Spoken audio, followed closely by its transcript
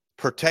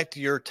Protect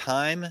your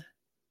time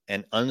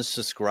and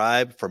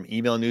unsubscribe from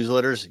email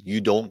newsletters you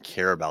don't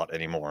care about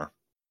anymore.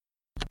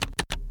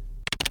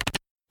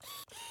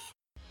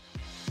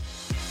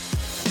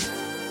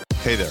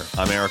 Hey there,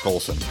 I'm Eric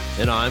Olson.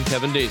 And I'm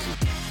Kevin Daisy.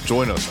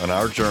 Join us on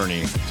our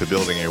journey to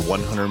building a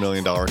 $100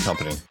 million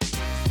company.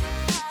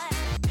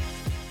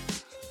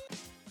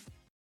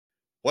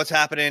 What's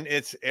happening?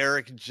 It's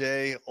Eric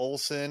J.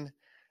 Olson.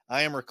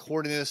 I am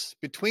recording this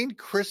between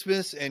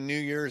Christmas and New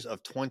Year's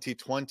of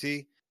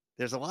 2020.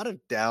 There's a lot of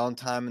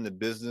downtime in the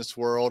business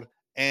world.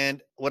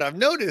 And what I've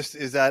noticed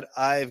is that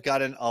I've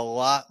gotten a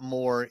lot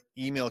more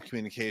email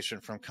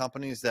communication from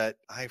companies that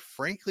I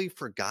frankly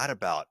forgot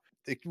about.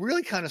 It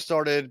really kind of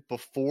started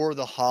before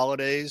the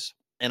holidays.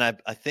 And I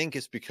think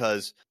it's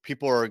because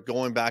people are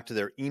going back to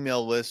their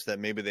email list that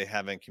maybe they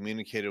haven't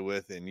communicated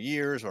with in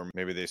years, or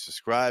maybe they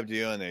subscribed to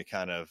you and they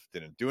kind of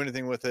didn't do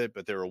anything with it,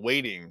 but they were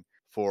waiting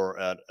for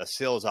a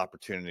sales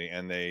opportunity.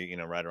 And they,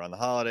 right around the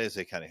holidays,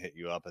 they kind of hit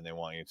you up and they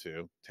want you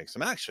to take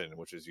some action,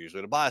 which is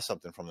usually to buy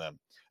something from them.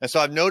 And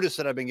so I've noticed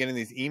that I've been getting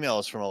these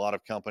emails from a lot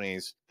of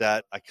companies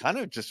that I kind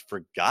of just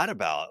forgot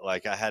about.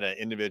 Like I had an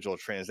individual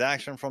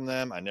transaction from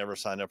them. I never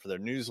signed up for their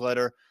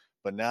newsletter,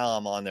 but now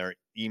I'm on their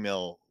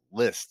email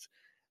list.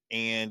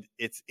 And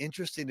it's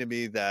interesting to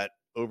me that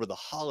over the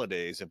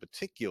holidays in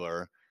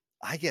particular,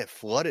 I get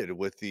flooded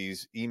with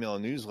these email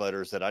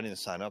newsletters that I didn't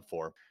sign up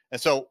for.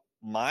 And so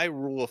my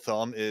rule of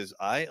thumb is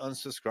I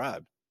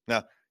unsubscribe.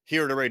 Now,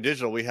 here at Array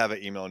Digital, we have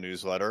an email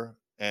newsletter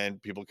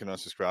and people can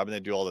unsubscribe, and they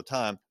do all the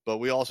time. But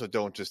we also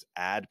don't just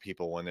add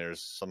people when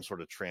there's some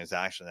sort of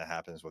transaction that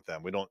happens with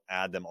them. We don't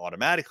add them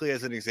automatically,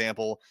 as an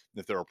example.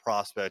 If they're a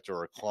prospect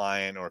or a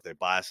client, or if they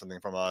buy something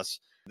from us,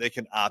 they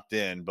can opt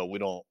in, but we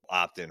don't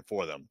opt in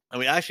for them. And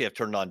we actually have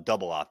turned on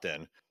double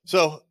opt-in.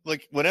 So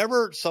like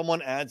whenever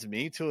someone adds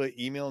me to an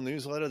email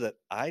newsletter that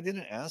I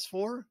didn't ask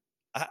for,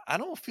 I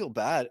don't feel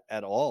bad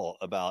at all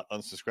about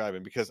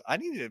unsubscribing, because I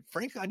need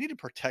to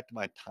protect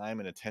my time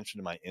and attention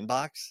to my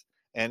inbox.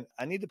 And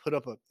I need to put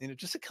up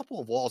just a couple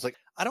of walls. Like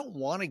I don't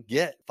want to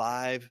get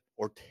 5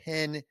 or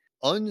 10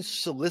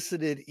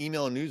 unsolicited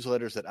email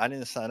newsletters that I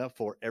didn't sign up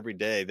for every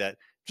day, that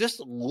just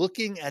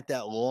looking at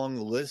that long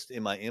list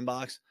in my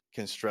inbox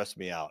can stress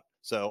me out.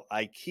 So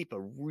I keep a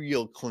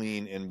real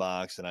clean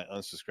inbox and I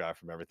unsubscribe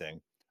from everything.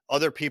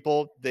 Other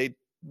people, they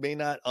may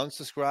not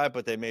unsubscribe,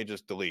 but they may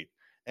just delete.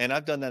 And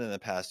I've done that in the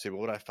past too. But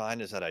what I find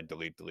is that I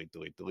delete.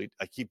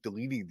 I keep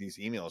deleting these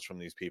emails from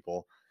these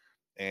people.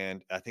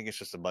 And I think it's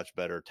just a much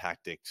better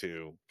tactic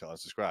to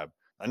unsubscribe.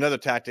 Another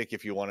tactic,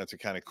 if you wanted to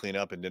kind of clean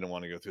up and didn't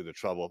want to go through the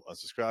trouble of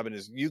unsubscribing,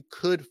 is you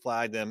could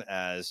flag them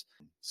as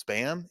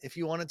spam if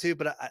you wanted to,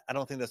 but I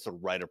don't think that's the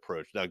right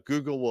approach. Now,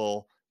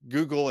 Google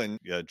and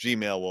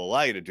Gmail will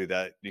allow you to do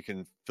that. You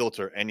can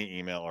filter any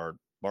email or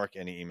mark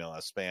any email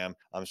as spam.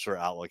 I'm sure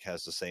Outlook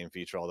has the same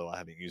feature, although I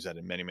haven't used that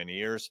in many, many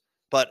years.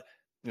 But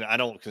I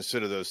don't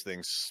consider those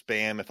things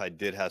spam if I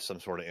did have some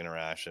sort of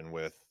interaction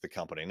with the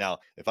company. Now,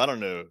 if I don't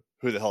know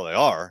who the hell they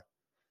are,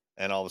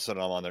 and all of a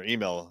sudden I'm on their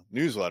email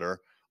newsletter,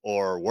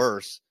 or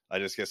worse, I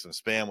just get some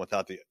spam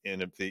without the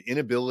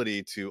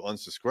inability to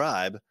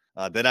unsubscribe,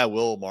 then I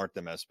will mark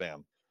them as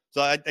spam.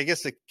 So I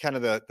guess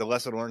the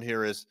lesson learned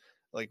here is,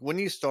 like, when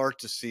you start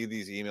to see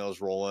these emails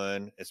roll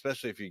in,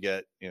 especially if you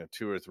get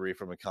 2 or 3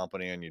 from a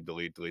company and you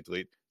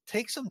delete,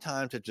 take some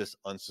time to just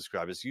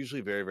unsubscribe. It's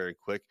usually very, very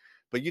quick,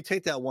 but you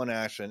take that one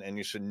action and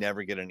you should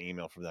never get an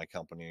email from that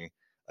company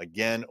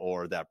again,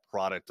 or that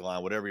product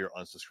line, whatever you're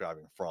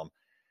unsubscribing from.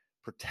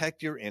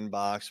 Protect your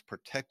inbox,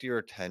 protect your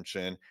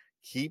attention,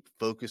 keep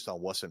focused on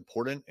what's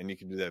important, and you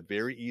can do that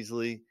very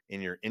easily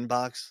in your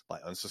inbox by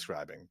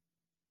unsubscribing.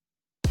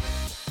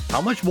 How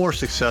much more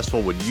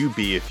successful would you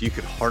be if you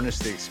could harness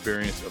the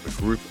experience of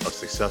a group of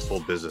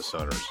successful business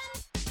owners?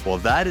 Well,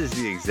 that is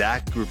the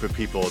exact group of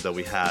people that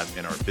we have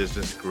in our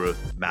Business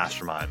Growth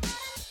Mastermind.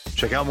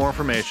 Check out more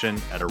information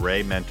at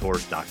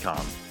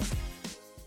arraymentors.com.